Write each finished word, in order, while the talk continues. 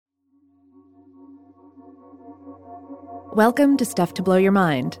Welcome to Stuff to Blow Your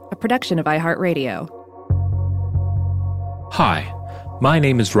Mind, a production of iHeartRadio. Hi, my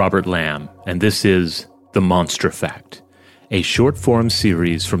name is Robert Lamb, and this is The Monstrefact, a short-form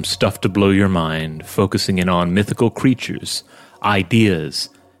series from Stuff to Blow Your Mind focusing in on mythical creatures, ideas,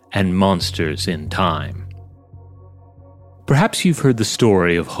 and monsters in time. Perhaps you've heard the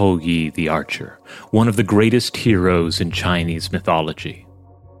story of Hou Yi the Archer, one of the greatest heroes in Chinese mythology.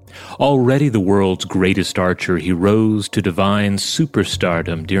 Already the world's greatest archer, he rose to divine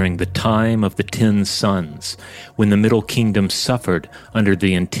superstardom during the time of the 10 Suns, when the Middle Kingdom suffered under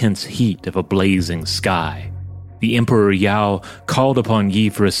the intense heat of a blazing sky. The Emperor Yao called upon Yi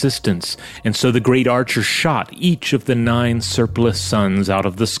for assistance, and so the great archer shot each of the 9 surplus suns out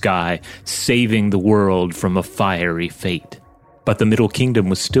of the sky, saving the world from a fiery fate. But the Middle Kingdom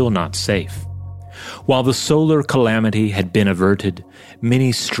was still not safe. While the solar calamity had been averted,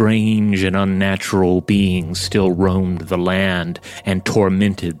 many strange and unnatural beings still roamed the land and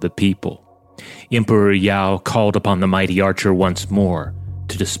tormented the people. Emperor Yao called upon the mighty archer once more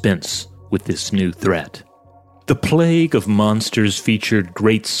to dispense with this new threat. The plague of monsters featured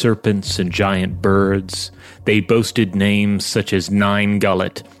great serpents and giant birds. They boasted names such as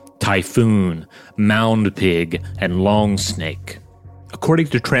Nine-Gullet, Typhoon, Mound Pig, and Long Snake. According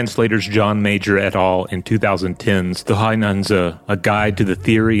to translators John Major et al. In 2010's The Hainanzi, A Guide to the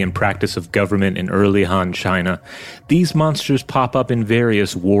Theory and Practice of Government in Early Han China, these monsters pop up in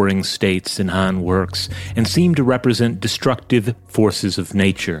various warring states in Han works and seem to represent destructive forces of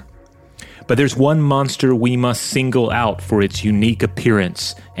nature. But there's one monster we must single out for its unique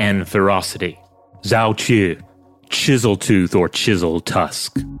appearance and ferocity. Zhao Qi, Chiseltooth or Chisel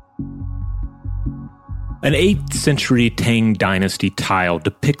Tusk. An 8th century Tang Dynasty tile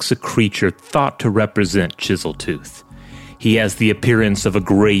depicts a creature thought to represent Chiseltooth. He has the appearance of a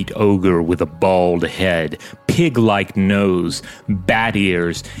great ogre with a bald head, pig-like nose, bat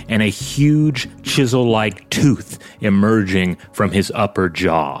ears, and a huge chisel-like tooth emerging from his upper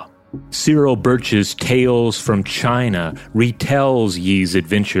jaw. Cyril Birch's Tales from China retells Yi's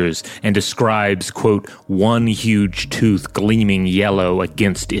adventures and describes, quote, one huge tooth gleaming yellow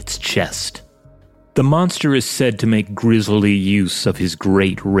against its chest. The monster is said to make grisly use of his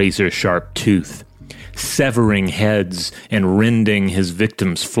great razor-sharp tooth, severing heads and rending his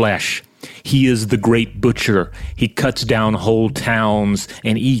victim's flesh. He is the great butcher. He cuts down whole towns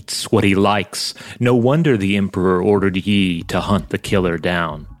and eats what he likes. No wonder the emperor ordered Yi to hunt the killer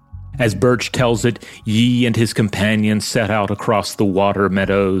down. As Birch tells it, Yi and his companions set out across the water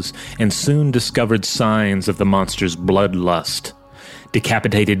meadows and soon discovered signs of the monster's bloodlust.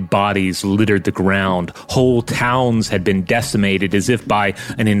 Decapitated bodies littered the ground. Whole towns had been decimated as if by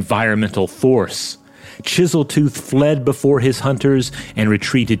an environmental force. Chiseltooth fled before his hunters and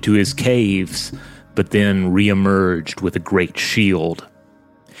retreated to his caves, but then re-emerged with a great shield.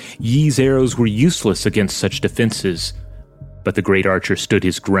 Yi's arrows were useless against such defenses, but the great archer stood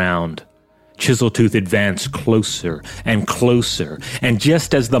his ground. Chiseltooth advanced closer and closer, and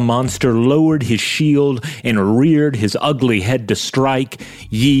just as the monster lowered his shield and reared his ugly head to strike,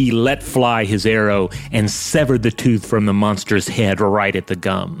 Yi let fly his arrow and severed the tooth from the monster's head right at the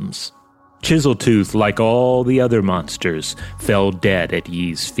gums. Chiseltooth, like all the other monsters, fell dead at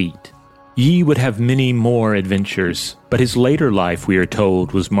Yi's feet. Yi would have many more adventures, but his later life, we are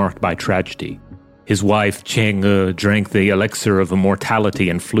told, was marked by tragedy. His wife, Chang'e, drank the elixir of immortality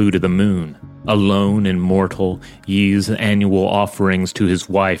and flew to the moon. Alone and mortal, Yi's annual offerings to his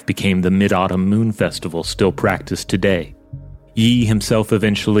wife became the Mid-Autumn Moon Festival still practiced today. Yi himself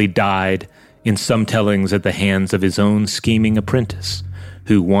eventually died, in some tellings at the hands of his own scheming apprentice,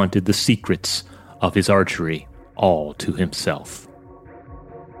 who wanted the secrets of his archery all to himself.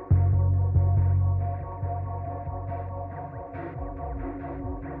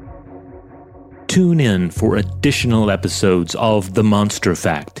 Tune in for additional episodes of The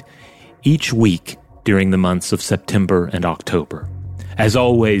Monstrefact each week during the months of September and October. As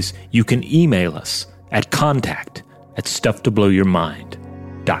always, you can email us at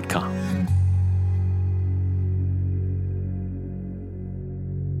contact@stufftoblowyourmind.com.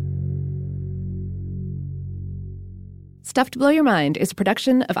 Stuff to Blow Your Mind is a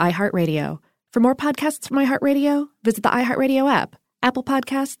production of iHeartRadio. For more podcasts from iHeartRadio, visit the iHeartRadio app, Apple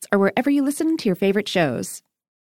Podcasts, or wherever you listen to your favorite shows.